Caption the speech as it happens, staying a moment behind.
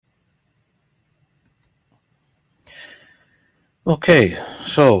Okay,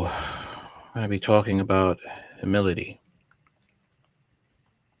 so I'm going to be talking about humility.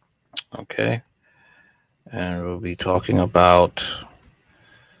 Okay, and we'll be talking about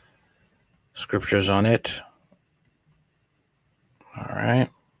scriptures on it. All right,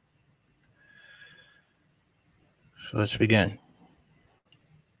 so let's begin.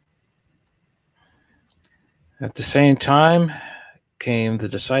 At the same time came the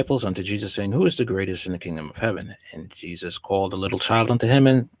disciples unto Jesus, saying, Who is the greatest in the kingdom of heaven? And Jesus called a little child unto him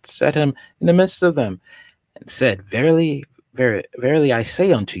and set him in the midst of them, and said, Verily, I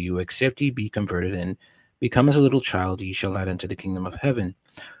say unto you, except ye be converted and become as a little child, ye shall not enter the kingdom of heaven.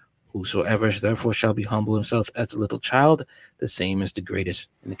 Whosoever therefore shall be humble himself as a little child, the same is the greatest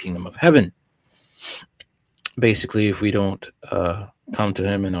in the kingdom of heaven. Basically, if we don't come to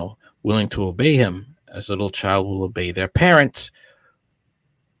him and are willing to obey him, as a little child will obey their parents,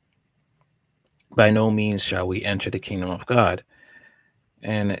 by no means shall we enter the kingdom of God.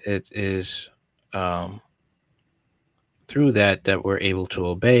 And it is through that we're able to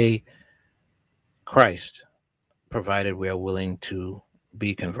obey Christ, provided we are willing to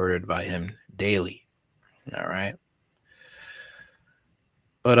be converted by him daily. All right.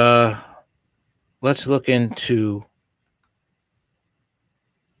 But let's look into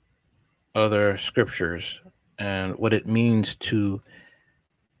other scriptures and what it means to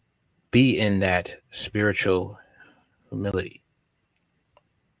be in that spiritual humility.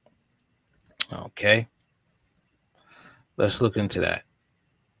 Okay, let's look into that.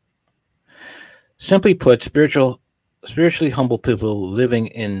 Simply put, spiritually humble people living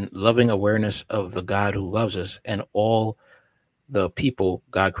in loving awareness of the God who loves us and all the people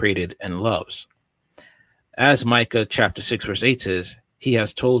God created and loves. As Micah chapter 6 verse 8 says, He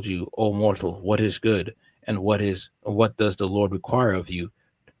has told you, O mortal, what is good, and what does the Lord require of you,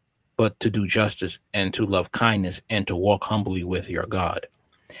 but to do justice and to love kindness and to walk humbly with your God.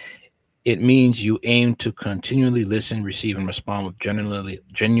 It means you aim to continually listen, receive, and respond with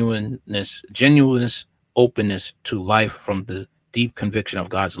genuineness, openness to life from the deep conviction of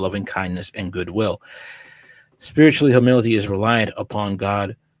God's loving kindness and goodwill. Spiritual humility is reliant upon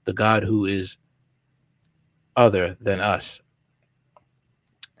God, the God who is other than us.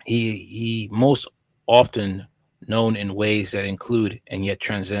 He most often known in ways that include and yet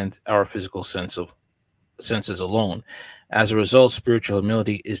transcend our physical senses alone. As a result, spiritual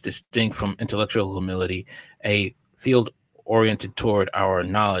humility is distinct from intellectual humility, a field oriented toward our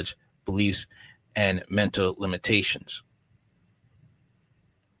knowledge, beliefs, and mental limitations.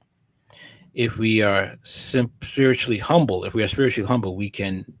 If we are spiritually humble, we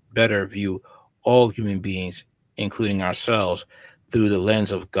can better view all human beings, including ourselves, through the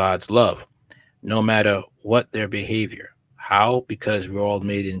lens of God's love, no matter what their behavior. How? Because we're all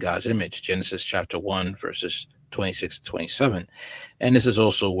made in God's image. Genesis chapter 1, verses 26 to 27. And this is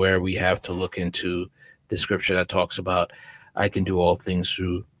also where we have to look into the scripture that talks about, I can do all things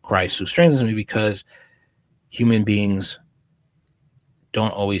through Christ who strengthens me, because human beings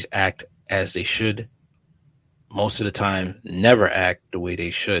don't always act as they should. Most of the time, never act the way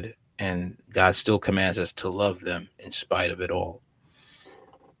they should. And God still commands us to love them in spite of it all.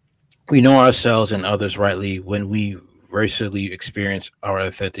 We know ourselves and others rightly when we recently experience our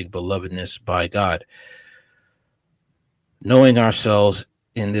authentic belovedness by God. Knowing ourselves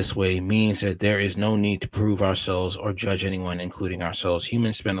in this way means that there is no need to prove ourselves or judge anyone, including ourselves.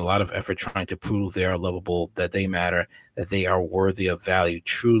 Humans spend a lot of effort trying to prove they are lovable, that they matter, that they are worthy of value.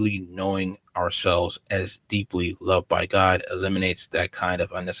 Truly knowing ourselves as deeply loved by God eliminates that kind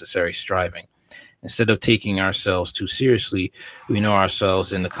of unnecessary striving. Instead of taking ourselves too seriously, we know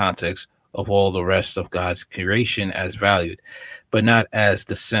ourselves in the context of all the rest of God's creation as valued, but not as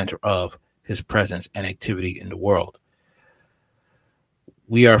the center of his presence and activity in the world.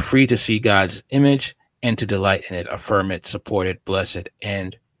 We are free to see God's image and to delight in it, affirm it, support it, bless it,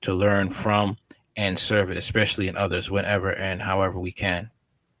 and to learn from and serve it, especially in others, whenever and however we can.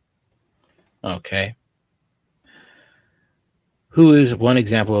 Okay. Who is one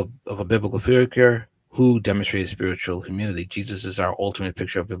example of a biblical figure who demonstrated spiritual humility? Jesus is our ultimate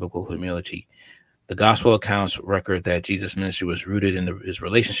picture of biblical humility. The gospel accounts record that Jesus' ministry was rooted in his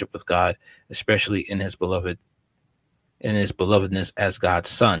relationship with God, especially in his belovedness as God's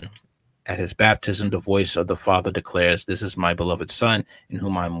son. At his baptism, the voice of the Father declares, This is my beloved Son, in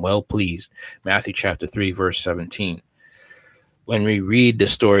whom I am well pleased. Matthew chapter 3, verse 17. When we read the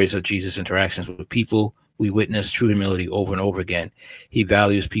stories of Jesus' interactions with people, we witness true humility over and over again. He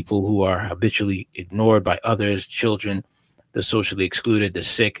values people who are habitually ignored by others, children, the socially excluded, the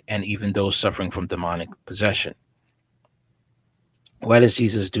sick, and even those suffering from demonic possession. Why does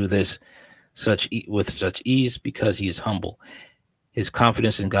Jesus do this with such ease? Because he is humble. His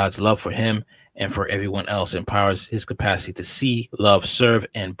confidence in God's love for him and for everyone else empowers his capacity to see, love, serve,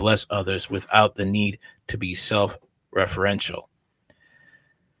 and bless others without the need to be self-referential.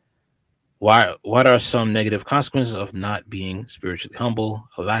 What are some negative consequences of not being spiritually humble?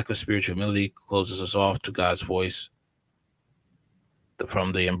 A lack of spiritual humility closes us off to God's voice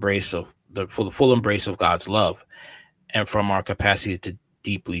from the embrace of the full embrace of God's love, and from our capacity to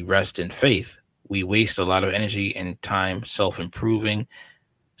deeply rest in faith. We waste a lot of energy and time self-improving,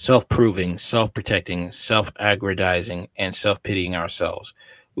 self-proving, self-protecting, self-aggrandizing, and self-pitying ourselves.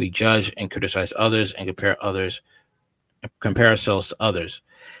 We judge and criticize others and compare ourselves to others.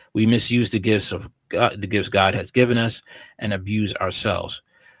 We misuse the gifts God has given us, and abuse ourselves,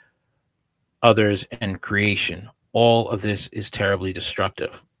 others, and creation. All of this is terribly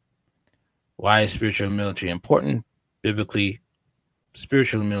destructive. Why is spiritual humility important? Biblically,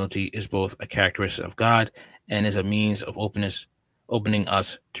 spiritual humility is both a characteristic of God and is a means of opening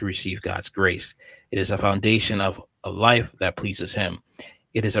us to receive God's grace. It is a foundation of a life that pleases Him.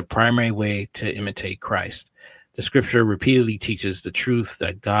 It is a primary way to imitate Christ. The scripture repeatedly teaches the truth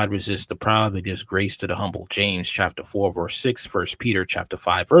that God resists the proud but gives grace to the humble. James chapter 4, verse 6, 1 Peter chapter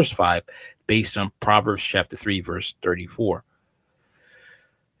 5, verse 5, based on Proverbs chapter 3, verse 34.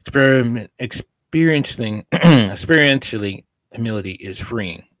 Experientially, humility is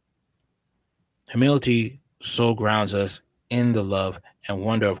freeing. Humility so grounds us in the love and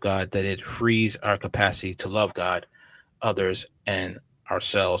wonder of God that it frees our capacity to love God, others, and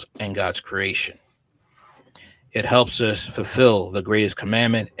ourselves and God's creation. It helps us fulfill the greatest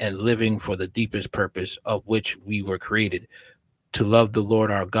commandment and living for the deepest purpose of which we were created, to love the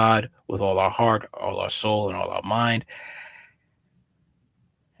Lord our God with all our heart, all our soul, and all our mind,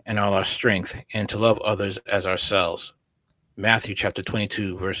 and all our strength, and to love others as ourselves. Matthew chapter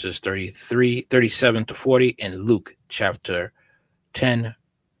 22, verses 37 to 40, and Luke chapter 10,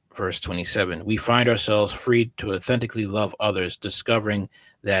 verse 27. We find ourselves free to authentically love others, discovering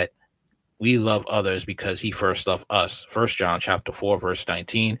that we love others because He first loved us. 1 John chapter 4, verse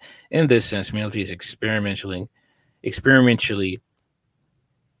 19. In this sense, humility is experientially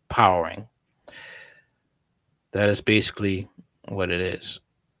powering. That is basically what it is.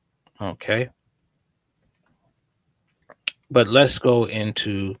 Okay. But let's go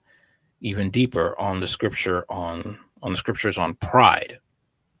into even deeper on the scriptures on pride.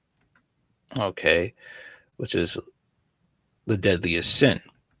 Okay, which is the deadliest sin.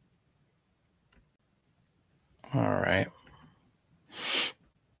 All right.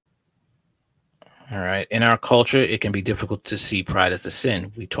 In our culture, it can be difficult to see pride as a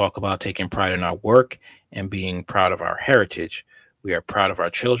sin. We talk about taking pride in our work and being proud of our heritage. We are proud of our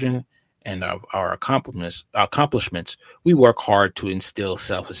children and of our accomplishments. We work hard to instill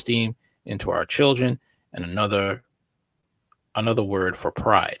self-esteem into our children, and another word for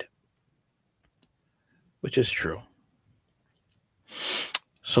pride, which is true.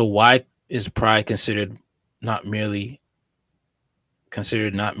 So why is pride considered not merely a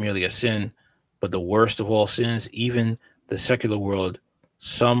sin, but the worst of all sins? Even the secular world,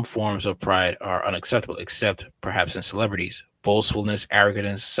 some forms of pride are unacceptable, except perhaps in celebrities. Boastfulness,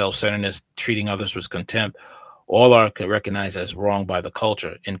 arrogance, self-centeredness, treating others with contempt, all are recognized as wrong by the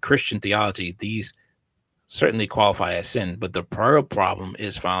culture. In Christian theology, these certainly qualify as sin, but the real problem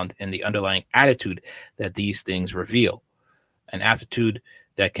is found in the underlying attitude that these things reveal, an attitude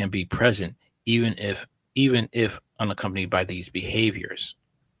that can be present even if unaccompanied by these behaviors.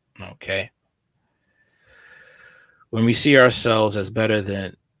 Okay. When we see ourselves as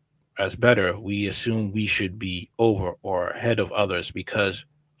better, we assume we should be over or ahead of others because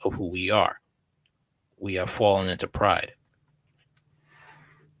of who we are. We have fallen into pride.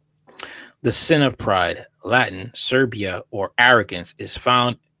 The sin of pride, Latin, Serbia, or arrogance, is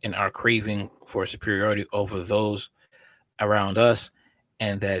found in our craving for superiority over those around us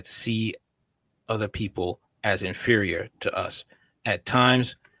and that see other people as inferior to us. At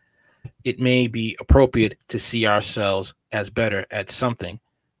times, it may be appropriate to see ourselves as better at something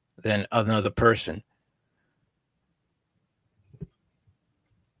than another person.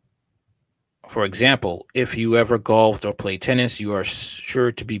 For example, if you ever golfed or played tennis, you are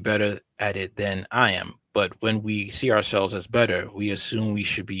sure to be better at it than I am. But when we see ourselves as better, we assume we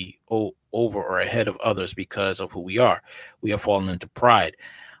should be over or ahead of others because of who we are. We have fallen into pride.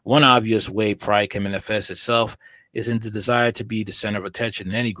 One obvious way pride can manifest itself is in the desire to be the center of attention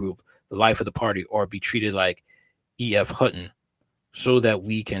in any group, the life of the party, or be treated like E.F. Hutton, so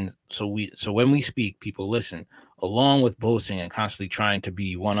when we speak, people listen. Along with boasting and constantly trying to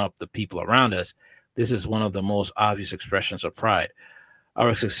be one up the people around us, this is one of the most obvious expressions of pride.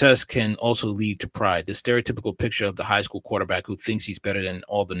 Our success can also lead to pride. The stereotypical picture of the high school quarterback who thinks he's better than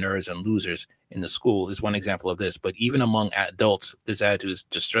all the nerds and losers in the school is one example of this. But even among adults, this attitude is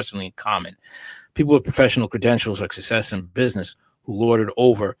distressingly common. People with professional credentials or success in business who lord it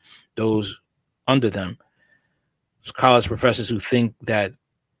over those under them. College professors who think that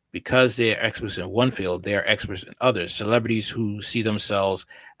because they are experts in one field, they are experts in others. Celebrities who see themselves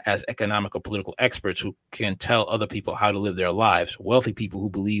as economic or political experts who can tell other people how to live their lives. Wealthy people who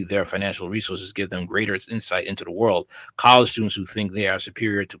believe their financial resources give them greater insight into the world. College students who think they are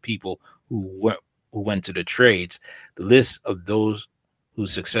superior to people who went to the trades. The list of those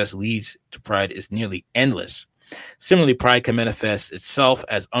whose success leads to pride is nearly endless. Similarly, pride can manifest itself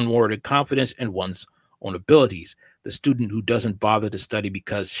as unwarranted confidence in one's own abilities. The student who doesn't bother to study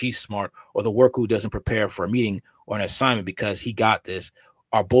because she's smart, or the worker who doesn't prepare for a meeting or an assignment because he got this,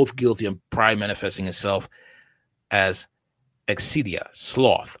 are both guilty of pride manifesting itself as excedia,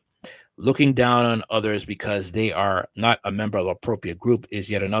 sloth. Looking down on others because they are not a member of the appropriate group is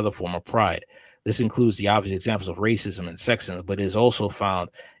yet another form of pride. This includes the obvious examples of racism and sexism, but is also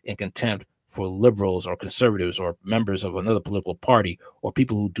found in contempt for liberals or conservatives or members of another political party, or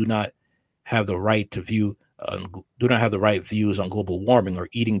people who do not have the right views on global warming or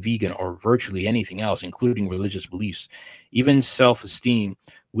eating vegan or virtually anything else, including religious beliefs. Even self-esteem,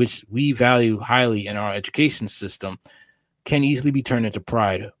 which we value highly in our education system, can easily be turned into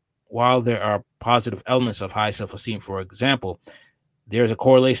pride. While there are positive elements of high self-esteem, for example, there is a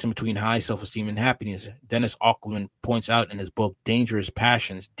correlation between high self-esteem and happiness. Dennis Auckland points out in his book, Dangerous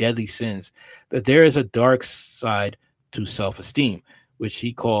Passions, Deadly Sins, that there is a dark side to self-esteem, which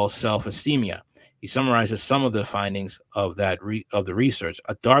he calls self-esteemia. He summarizes some of the findings of the research.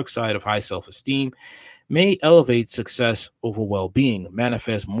 A dark side of high self-esteem may elevate success over well-being,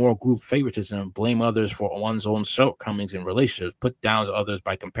 manifest more group favoritism, blame others for one's own shortcomings in relationships, put down others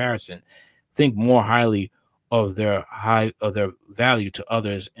by comparison, think more highly of their value to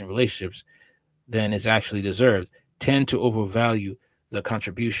others in relationships than is actually deserved, tend to overvalue the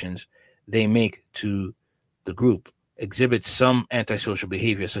contributions they make to the group, exhibit some antisocial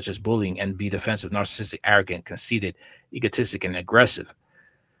behavior such as bullying, and be defensive, narcissistic, arrogant, conceited, egotistic, and aggressive.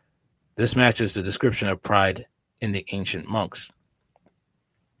 This matches the description of pride in the ancient monks.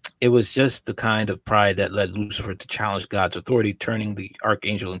 It was just the kind of pride that led Lucifer to challenge God's authority, turning the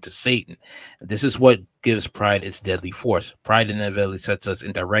archangel into Satan. This is what gives pride its deadly force. Pride inevitably sets us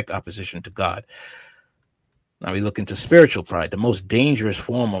in direct opposition to God. Now we look into spiritual pride. The most dangerous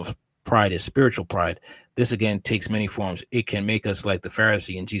form of pride is spiritual pride. This again takes many forms. It can make us like the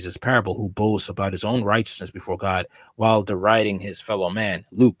Pharisee in Jesus' parable, who boasts about his own righteousness before God while deriding his fellow man.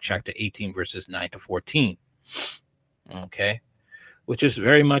 Luke chapter 18, verses 9 to 14. Okay. Which is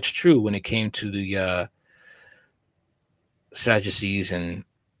very much true when it came to the Sadducees and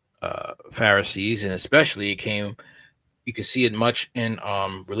Pharisees, and especially you can see it much in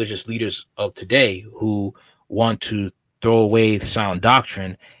religious leaders of today who want to throw away sound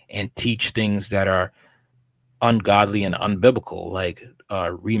doctrine and teach things that are ungodly and unbiblical, like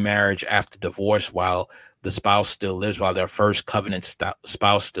remarriage after divorce while the spouse still lives, while their first covenant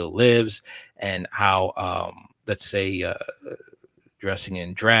spouse still lives, and how, let's say, dressing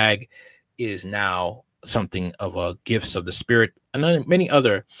in drag is now something of a gifts of the spirit, and many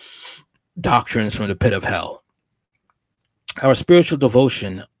other doctrines from the pit of hell. Our spiritual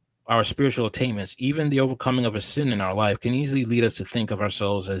devotion, our spiritual attainments, even the overcoming of a sin in our life can easily lead us to think of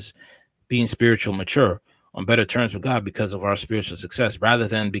ourselves as being spiritual mature, on better terms with God because of our spiritual success, rather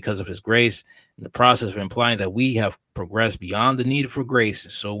than because of his grace, in the process of implying that we have progressed beyond the need for grace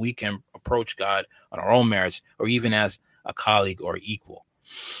so we can approach God on our own merits, or even as a colleague or equal.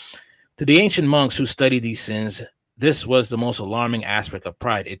 To the ancient monks who studied these sins, this was the most alarming aspect of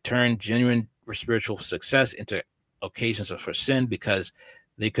pride. It turned genuine spiritual success into occasions for sin because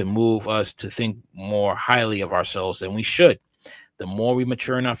they could move us to think more highly of ourselves than we should. The more we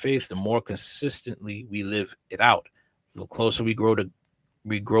mature in our faith, the more consistently we live it out. The closer we grow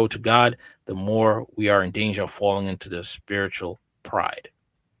to God, the more we are in danger of falling into the spiritual pride.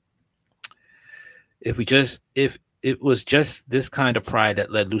 If it was just this kind of pride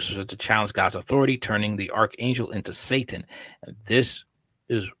that led Lucifer to challenge God's authority, turning the archangel into Satan. And this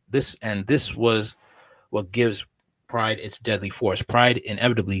was what gives pride its deadly force. Pride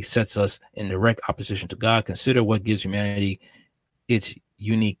inevitably sets us in direct opposition to God. Consider what gives humanity its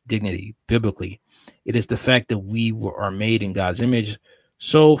unique dignity biblically. It is the fact that we are made in God's image.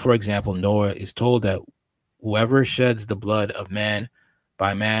 So, for example, Noah is told that whoever sheds the blood of man,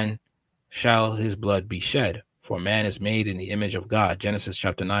 by man shall his blood be shed. For man is made in the image of God. Genesis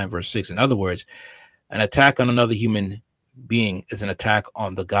chapter 9, verse 6. In other words, an attack on another human being is an attack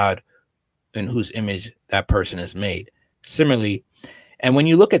on the God in whose image that person is made. Similarly, and when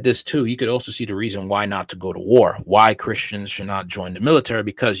you look at this too, you could also see the reason why not to go to war, why Christians should not join the military,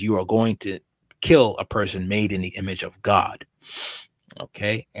 because you are going to kill a person made in the image of God.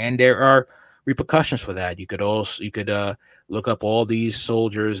 Okay, and there are repercussions for that. You could look up all these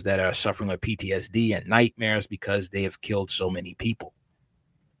soldiers that are suffering with PTSD and nightmares because they have killed so many people.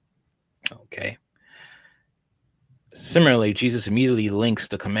 Okay. Similarly, Jesus immediately links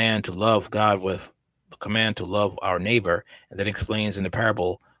the command to love God with the command to love our neighbor, and then explains in the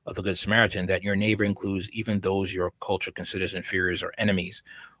parable of the Good Samaritan that your neighbor includes even those your culture considers inferiors or enemies.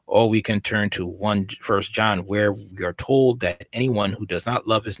 Or we can turn to 1 John, where we are told that anyone who does not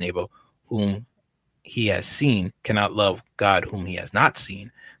love his neighbor whom he has seen cannot love God whom he has not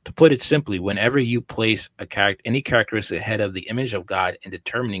seen. To put it simply, whenever you place any characteristic ahead of the image of God in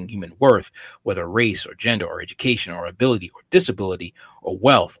determining human worth, whether race or gender or education or ability or disability or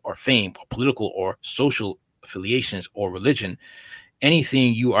wealth or fame or political or social affiliations or religion,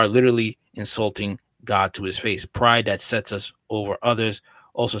 anything, you are literally insulting God to his face. Pride that sets us over others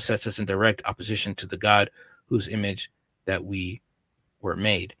also sets us in direct opposition to the God whose image that we were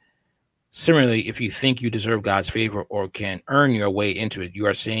made. Similarly, if you think you deserve God's favor or can earn your way into it, you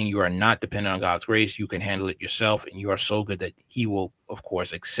are saying you are not dependent on God's grace. You can handle it yourself, and you are so good that he will, of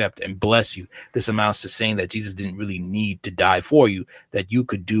course, accept and bless you. This amounts to saying that Jesus didn't really need to die for you, that you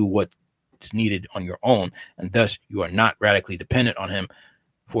could do what's needed on your own, and thus you are not radically dependent on him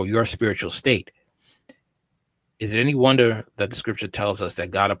for your spiritual state. Is it any wonder that the scripture tells us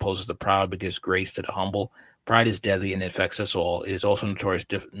that God opposes the proud but gives grace to the humble? Pride is deadly and affects us all. It is also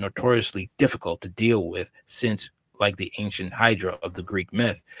notoriously difficult to deal with, since, like the ancient Hydra of the Greek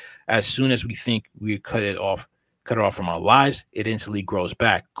myth, as soon as we think we cut it off from our lives, it instantly grows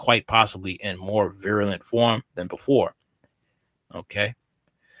back, quite possibly in more virulent form than before. Okay.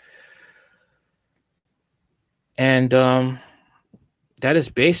 And that is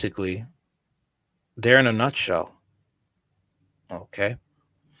basically there in a nutshell. Okay.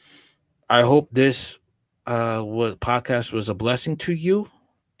 I hope this podcast was a blessing to you.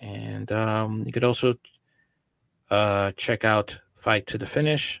 And you could also check out Fight to the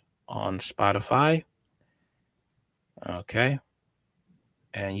Finish on Spotify. Okay.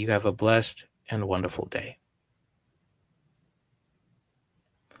 And you have a blessed and wonderful day.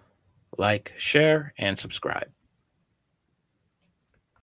 Like, share, and subscribe.